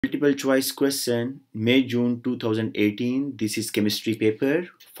Multiple choice question, May June 2018. This is chemistry paper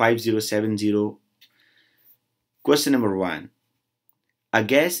 5070. Question number 1. A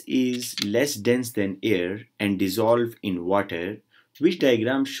gas is less dense than air and dissolve in water. Which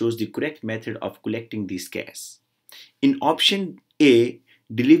diagram shows the correct method of collecting this gas? In option A,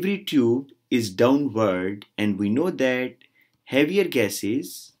 delivery tube is downward, and we know that heavier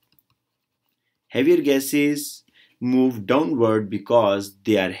gases move downward because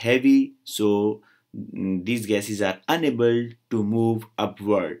they are heavy, so these gases are unable to move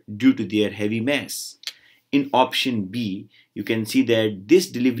upward due to their heavy mass. In option B, you can see that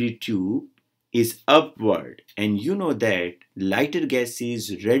this delivery tube is upward, and you know that lighter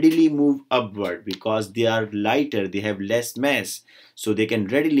gases readily move upward because they are lighter, they have less mass, so they can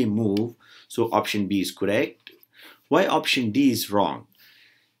readily move. So option B is correct. Why option D is wrong?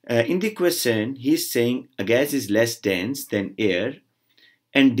 In the question, he is saying a gas is less dense than air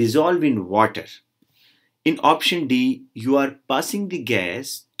and dissolve in water. In option D, you are passing the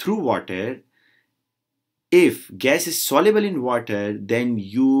gas through water. If gas is soluble in water, then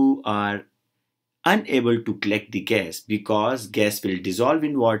you are unable to collect the gas because gas will dissolve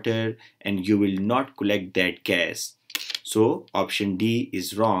in water and you will not collect that gas. So option D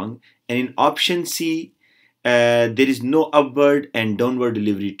is wrong. And in option C, there is no upward and downward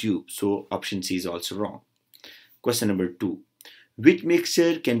delivery tube. So option C is also wrong. Question number 2. Which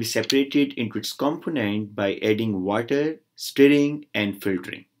mixture can be separated into its component by adding water, stirring, and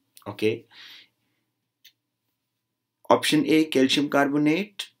filtering? Okay. Option A, calcium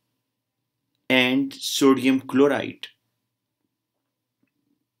carbonate and sodium chloride.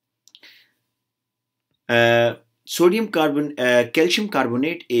 Calcium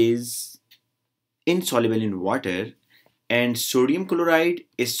carbonate is insoluble in water and sodium chloride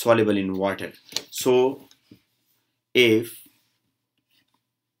is soluble in water. So if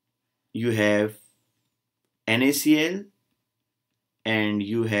you have NaCl and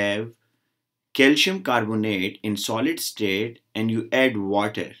you have calcium carbonate in solid state and you add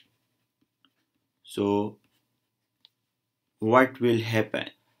water, so what will happen?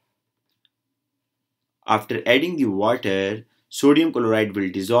 After adding the water, sodium chloride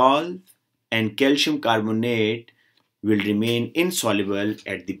will dissolve and calcium carbonate will remain insoluble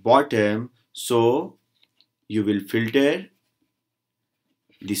at the bottom. So you will filter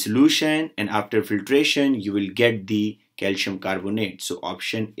the solution, and after filtration you will get the calcium carbonate. So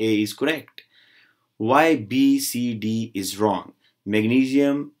option A is correct. Why B, C, D is wrong?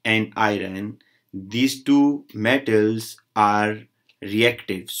 Magnesium and iron, these two metals are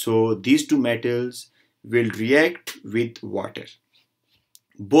reactive. So these two metals will react with water.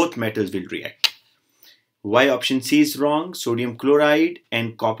 Both metals will react. Why option C is wrong? Sodium chloride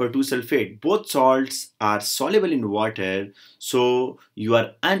and copper 2 sulfate, both salts are soluble in water, so you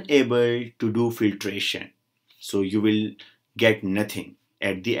are unable to do filtration. So you will get nothing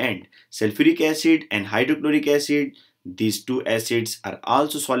at the end. Sulfuric acid and hydrochloric acid, these two acids are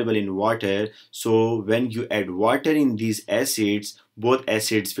also soluble in water, so when you add water in these acids, both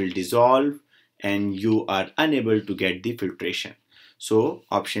acids will dissolve and you are unable to get the filtration. So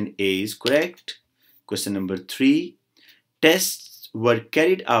option A is correct. Question number 3. Tests were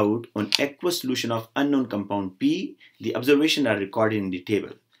carried out on aqueous solution of unknown compound P. The observations are recorded in the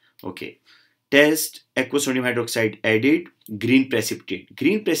table. Okay. Test: aqueous sodium hydroxide added, green precipitate.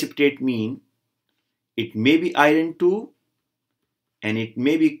 Green precipitate mean it may be iron 2 and it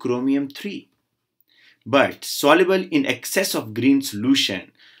may be chromium 3. But soluble in excess of green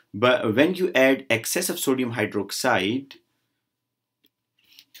solution. But when you add excess of sodium hydroxide,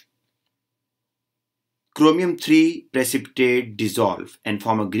 chromium 3 precipitate dissolve and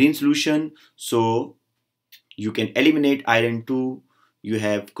form a green solution, so you can eliminate iron 2, you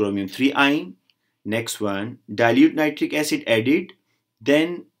have chromium 3 ion. Next one, dilute nitric acid added,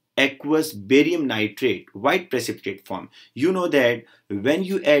 then aqueous barium nitrate, white precipitate form. You know that when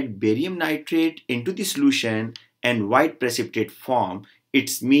you add barium nitrate into the solution and white precipitate form,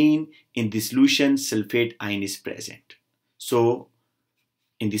 it's mean in the solution sulfate ion is present. So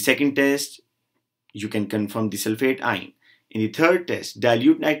in the second test, you can confirm the sulfate ion. In the third test,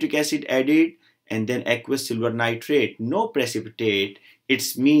 dilute nitric acid added and then aqueous silver nitrate, no precipitate,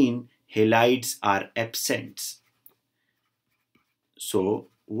 it's mean halides are absent. So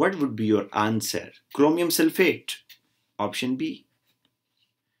what would be your answer? Chromium sulfate, option B.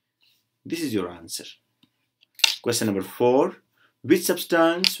 This is your answer. Question number 4. Which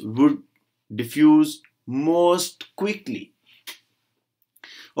substance would diffuse most quickly?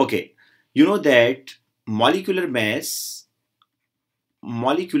 Okay. You know that molecular mass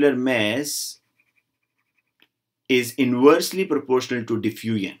is inversely proportional to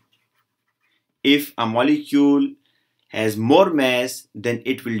diffusion. If a molecule has more mass, then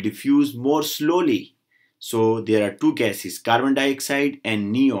it will diffuse more slowly. So there are two gases, carbon dioxide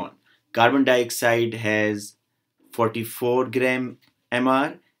and neon. Carbon dioxide has 44 gram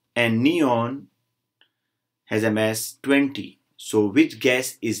mR and neon has a mass 20. So which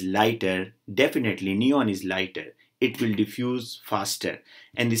gas is lighter? Definitely neon is lighter. It will diffuse faster.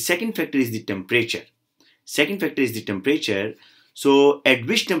 And the second factor is the temperature. Second factor is the temperature. So at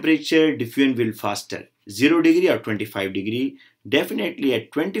which temperature diffusion will faster? 0 degree or 25 degree? Definitely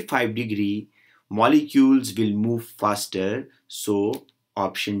at 25 degree molecules will move faster. So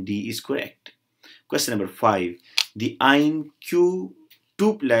option D is correct. Question number 5. The ion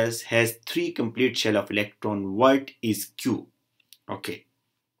Q2 plus has 3 complete shell of electron. What is Q? Okay.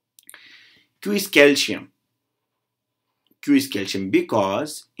 Q is calcium. Q is calcium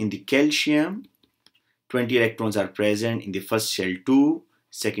because in the calcium 20 electrons are present in the first shell 2,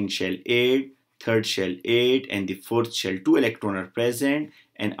 second shell 8, third shell 8 and the fourth shell 2 electrons are present,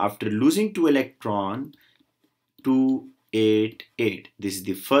 and after losing 2 electron 2, 8, 8. This is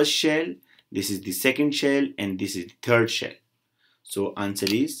the first shell, this is the second shell and this is the third shell. So answer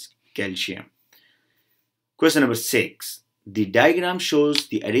is calcium. Question number 6. The diagram shows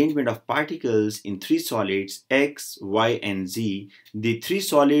the arrangement of particles in 3 solids X, Y and Z. The 3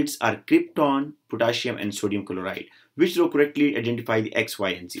 solids are krypton, potassium and sodium chloride. Which row correctly identify the X, Y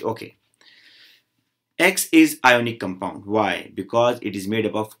and Z? Okay. X is ionic compound. Why? Because it is made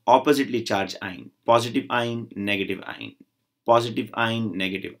up of oppositely charged ion. Positive ion, negative ion. Positive ion,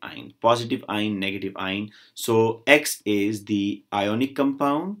 negative ion. Positive ion, negative ion. So X is the ionic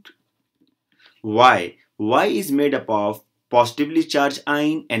compound. Y. Y is made up of positively charged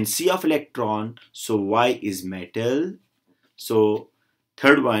ion and C of electron. So Y is metal. So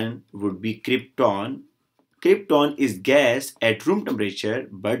third one would be krypton. Krypton is gas at room temperature,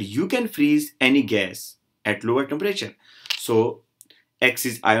 but you can freeze any gas at lower temperature. So X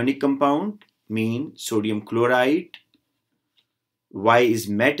is ionic compound, mean sodium chloride. Y is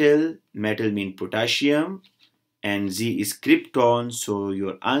metal, metal mean potassium, and Z is krypton. So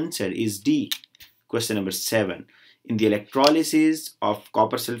your answer is D. Question number 7. In the electrolysis of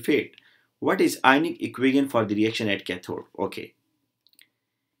copper sulfate, what is ionic equation for the reaction at cathode? Okay.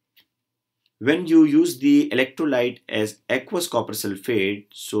 When you use the electrolyte as aqueous copper sulfate,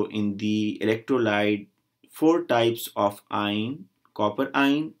 so in the electrolyte, 4 types of ion, copper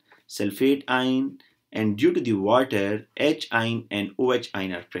ion, sulfate ion, and due to the water, H ion and OH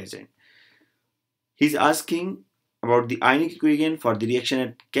ion are present. He's asking about the ionic equation for the reaction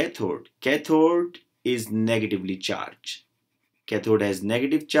at cathode. Cathode is negatively charged. Cathode has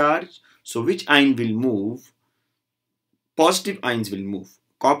negative charge. So which ion will move? Positive ions will move.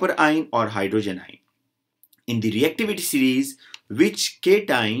 Copper ion or hydrogen ion. In the reactivity series, which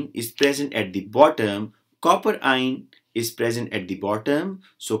cation is present at the bottom? Copper ion is present at the bottom.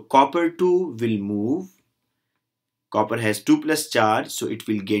 So copper 2 will move. Copper has 2 plus charge. So it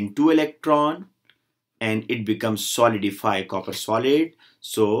will gain 2 electron and it becomes solidify, copper solid.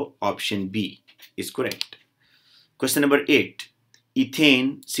 So option B is correct. Question number 8.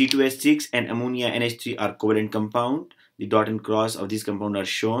 Ethane, C2H6 and ammonia NH3 are covalent compound. The dot and cross of this compound are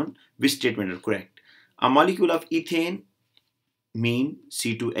shown. Which statement are correct? A molecule of ethane, mean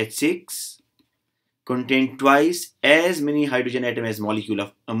C2H6, contain twice as many hydrogen atoms as molecule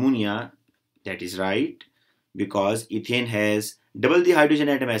of ammonia. That is right, because ethane has double the hydrogen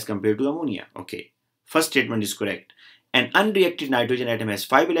atom as compared to ammonia. Okay, first statement is correct. An unreacted nitrogen atom has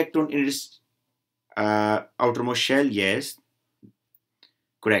 5 electrons in its outermost shell. Yes,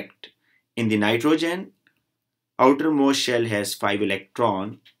 correct. In the nitrogen, outermost shell has 5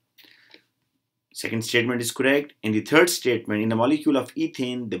 electrons. Second statement is correct. In the third statement, in the molecule of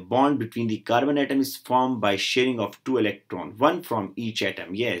ethane, the bond between the carbon atom is formed by sharing of 2 electrons, one from each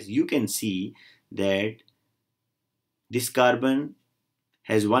atom. Yes, you can see that this carbon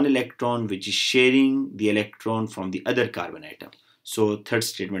has 1 electron which is sharing the electron from the other carbon atom. So third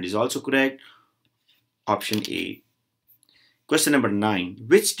statement is also correct. Option A. Question number 9.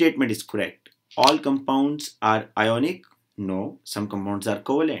 Which statement is correct? All compounds are ionic? No, some compounds are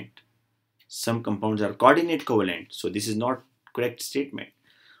covalent. Some compounds are coordinate covalent. So this is not correct statement.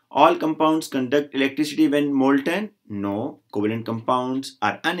 All compounds conduct electricity when molten? No, covalent compounds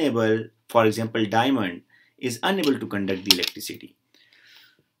are unable. For example, diamond is unable to conduct the electricity.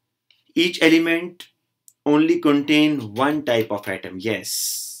 Each element only contain one type of atom.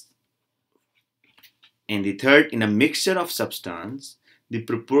 Yes. And the third, in a mixture of substance, the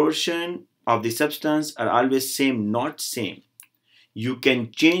proportion of the substance are always same, not same. you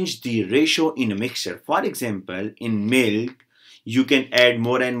can change the ratio in a mixture. For example, in milk, you can add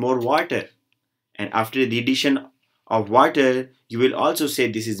more and more water. And after the addition of water, you will also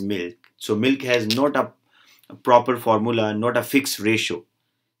say this is milk. So milk has not a proper formula, not a fixed ratio.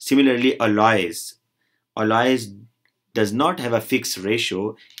 Similarly, alloys does not have a fixed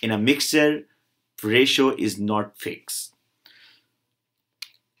ratio. In a mixture, ratio is not fixed.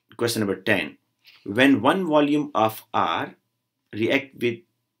 Question number 10. When one volume of R react with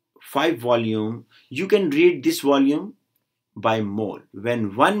 5 volume, you can read this volume by mole.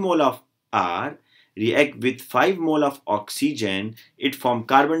 When 1 mole of R react with 5 mole of oxygen, it form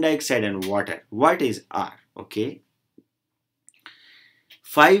carbon dioxide and water. What is R? Okay.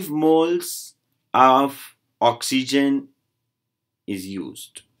 5 moles of oxygen is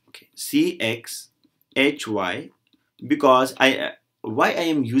used. Okay. CXHY, because why I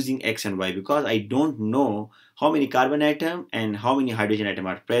am using X and Y? Because I don't know how many carbon atom and how many hydrogen atom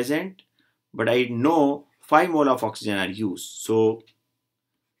are present, but I know 5 mole of oxygen are used. So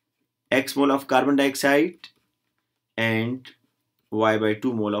X mole of carbon dioxide and Y by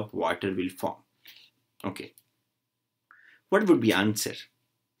 2 mole of water will form. Okay. What would be answer?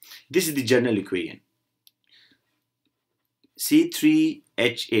 This is the general equation.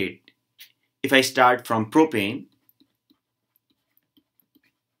 C3H8. If I start from propane,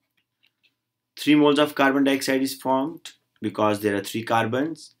 3 moles of carbon dioxide is formed because there are 3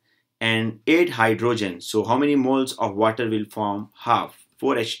 carbons and 8 hydrogen. So how many moles of water will form? Half,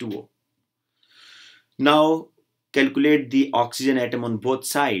 4H2O. Now calculate the oxygen atom on both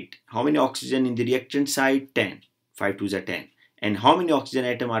sides. How many oxygen in the reactant side? 10. 5 2s are 10. And how many oxygen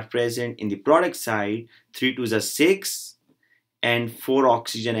atom are present in the product side? 3 2s are 6 and 4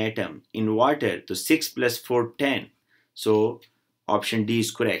 oxygen atom in water. So 6 plus 4, 10. So option D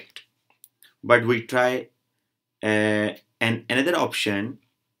is correct. But we try another option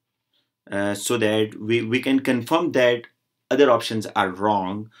so that we can confirm that other options are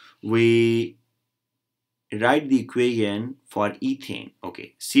wrong. We write the equation for ethane.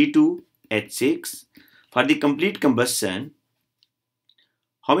 Okay, C2H6. For the complete combustion,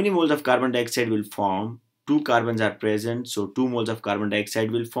 how many moles of carbon dioxide will form? 2 carbons are present, so 2 moles of carbon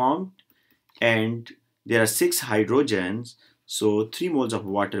dioxide will form, and there are 6 hydrogens, so 3 moles of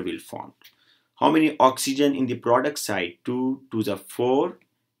water will form. How many oxygen in the product side? 2 2s are 4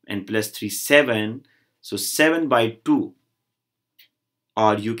 and plus 3 7, so 7 by 2,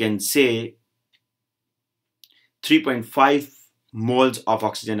 or you can say 3.5 moles of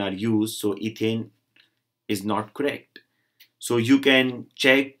oxygen are used, so ethane is not correct. So you can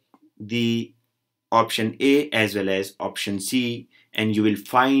check the option A as well as option C and you will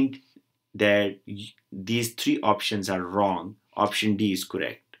find that these 3 options are wrong. Option D is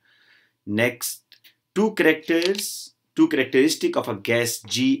correct. Next, two characteristics of a gas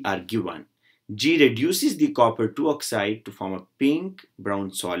G are given. G reduces the copper 2 oxide to form a pink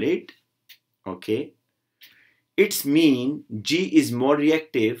brown solid. Okay. It's mean G is more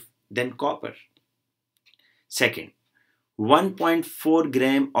reactive than copper. Second, 1.4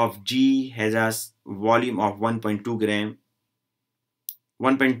 gram of G has a volume of 1.2 gram,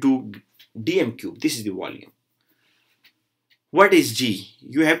 1.2 dm cube. This is the volume. What is G?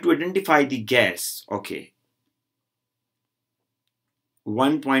 You have to identify the gas. Okay.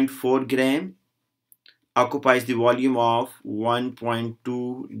 1.4 gram occupies the volume of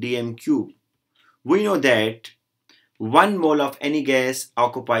 1.2 dm cube. We know that 1 mole of any gas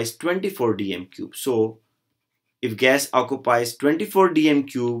occupies 24 dm cube. So if gas occupies 24 dm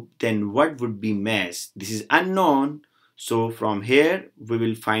cube, then what would be mass? This is unknown. So from here we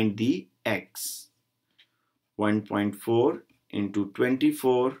will find the X. 1.4 into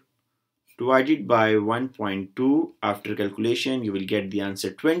 24 divided by 1.2. After calculation you will get the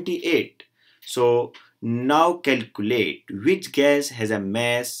answer 28. So now calculate which gas has a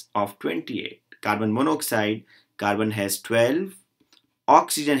mass of 28. Carbon monoxide, carbon has 12,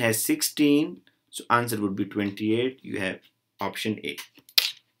 oxygen has 16, so answer would be 28. You have option A.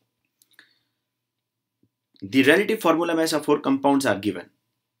 The relative formula mass of 4 compounds are given.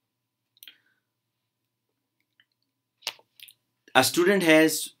 A student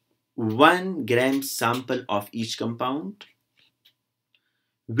has 1 gram sample of each compound.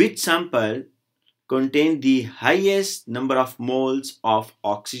 Which sample contain the highest number of moles of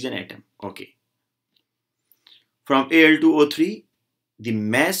oxygen atom? Okay. From Al2O3, the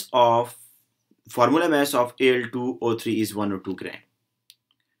mass of formula mass of Al2O3 is 102 gram.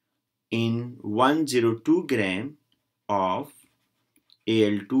 In 102 gram of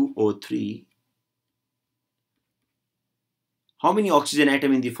Al2O3, how many oxygen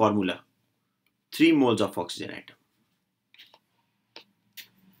atom in the formula? 3 moles of oxygen atom.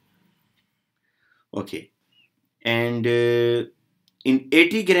 Okay. And in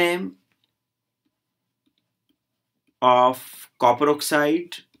 80 gram of copper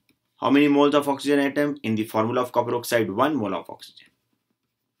oxide, how many moles of oxygen atom? In the formula of copper oxide, 1 mole of oxygen.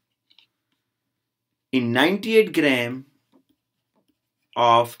 In 98 gram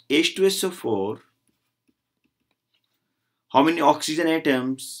of H2SO4, how many oxygen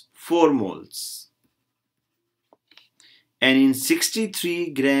atoms? 4 moles. And in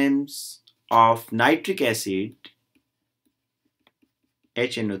 63 grams of nitric acid,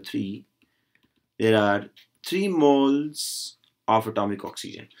 HNO3, there are 3 moles of atomic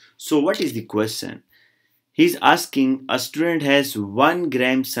oxygen. So what is the question? He's asking a student has 1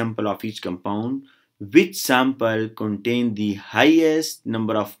 gram sample of each compound. Which sample contain the highest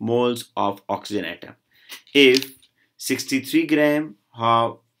number of moles of oxygen atom? If 63 gram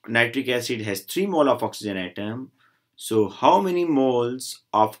of nitric acid has 3 mole of oxygen atom, so how many moles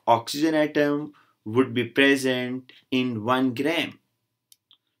of oxygen atom would be present in 1 gram?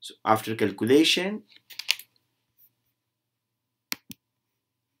 So after calculation,